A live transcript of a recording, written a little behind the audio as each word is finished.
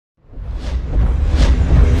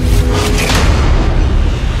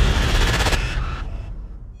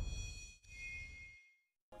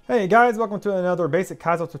Hey guys, welcome to another basic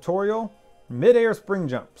Kaizo tutorial, mid-air spring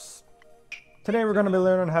jumps. Today we're going to be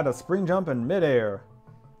learning how to spring jump in mid-air.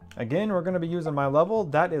 Again, we're going to be using my level,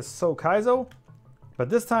 that is So Kaizo,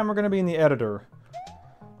 but this time we're going to be in the editor.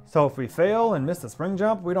 So if we fail and miss the spring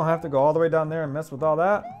jump, we don't have to go all the way down there and mess with all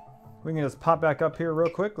that. We can just pop back up here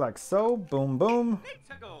real quick like so, boom boom,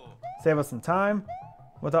 save us some time.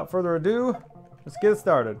 Without further ado, let's get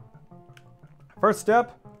started. First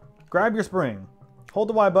step, grab your spring. Hold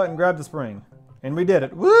the Y button, grab the spring. And we did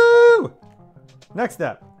it. Woo! Next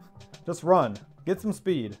step, just run. Get some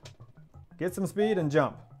speed. Get some speed and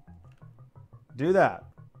jump. Do that.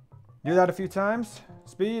 Do that a few times.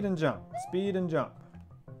 Speed and jump. Speed and jump.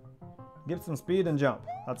 Get some speed and jump.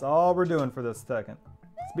 That's all we're doing for this second.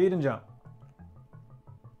 Speed and jump.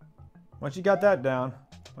 Once you got that down,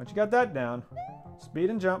 speed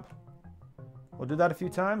and jump. We'll do that a few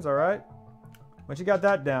times, all right? Once you got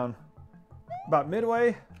that down, about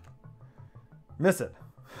midway, miss it.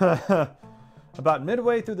 About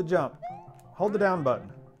midway through the jump, hold the down button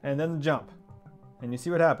and then the jump. And you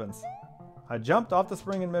see what happens. I jumped off the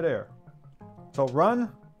spring in midair. So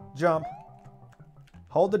run, jump,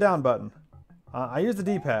 hold the down button. I use the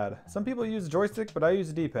D-pad. Some people use joystick, but I use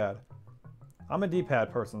the D-pad. I'm a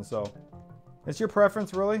D-pad person, so it's your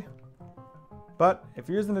preference really. But if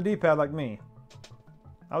you're using the D-pad like me,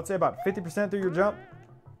 I would say about 50% through your jump,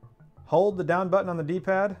 hold the down button on the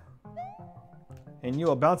D-pad, and you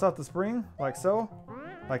will bounce off the spring, like so,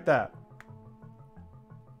 like that.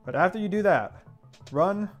 But after you do that,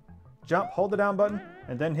 run, jump, hold the down button,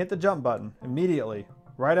 and then hit the jump button immediately,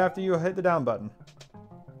 right after you hit the down button,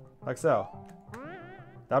 like so.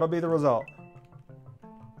 That'll be the result.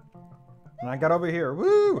 And I got over here,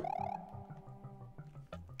 woo!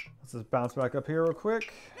 Let's just bounce back up here real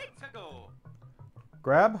quick.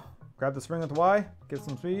 Grab the spring with the Y, get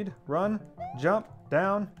some speed, run, jump,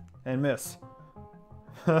 down, and miss.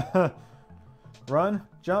 Run,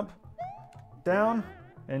 jump, down,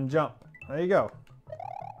 and jump. There you go.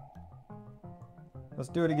 Let's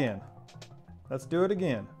do it again. Let's do it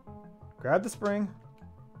again. Grab the spring,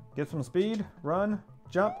 get some speed, run,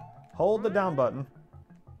 jump, hold the down button.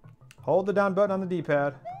 Hold the down button on the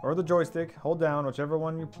D-pad, or the joystick, hold down, whichever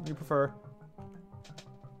one you prefer.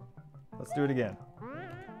 Let's do it again.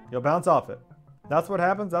 You'll bounce off it. That's what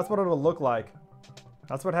happens. That's what it'll look like.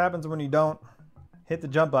 That's what happens when you don't hit the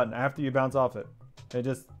jump button after you bounce off it. It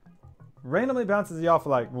just randomly bounces you off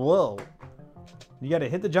like, whoa. You gotta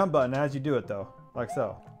hit the jump button as you do it though, like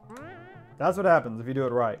so. That's what happens if you do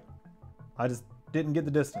it right. I just didn't get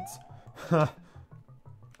the distance.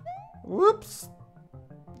 Whoops.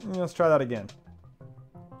 Let's try that again.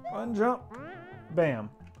 One jump, bam.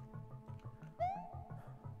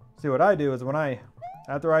 See what I do is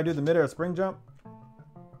after I do the mid-air spring jump,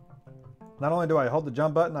 not only do I hold the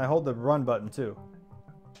jump button, I hold the run button too.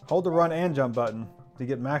 Hold the run and jump button to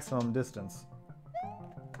get maximum distance.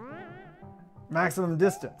 Maximum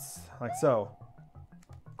distance, like so.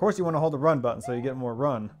 Of course you want to hold the run button so you get more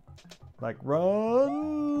run. Like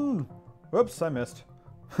run! Whoops, I missed.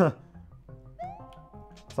 So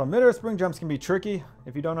mid-air spring jumps can be tricky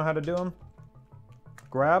if you don't know how to do them.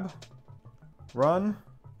 Grab, run,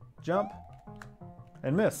 jump,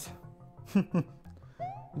 and miss. It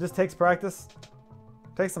just takes practice.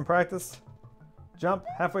 Take some practice. Jump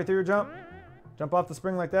halfway through your jump. Jump off the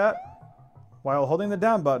spring like that while holding the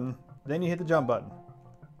down button. Then you hit the jump button.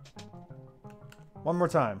 One more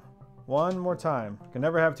time. One more time. You can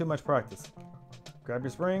never have too much practice. Grab your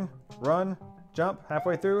spring, run, jump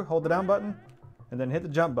halfway through, hold the down button, and then hit the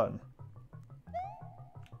jump button.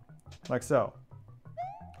 Like so.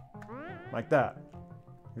 Like that.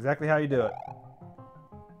 Exactly how you do it.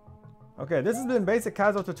 Okay, this has been Basic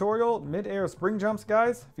Kaizo Tutorial, mid-air spring jumps,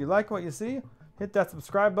 guys. If you like what you see, hit that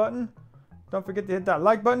subscribe button. Don't forget to hit that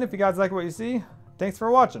like button if you guys like what you see. Thanks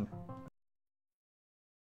for watching.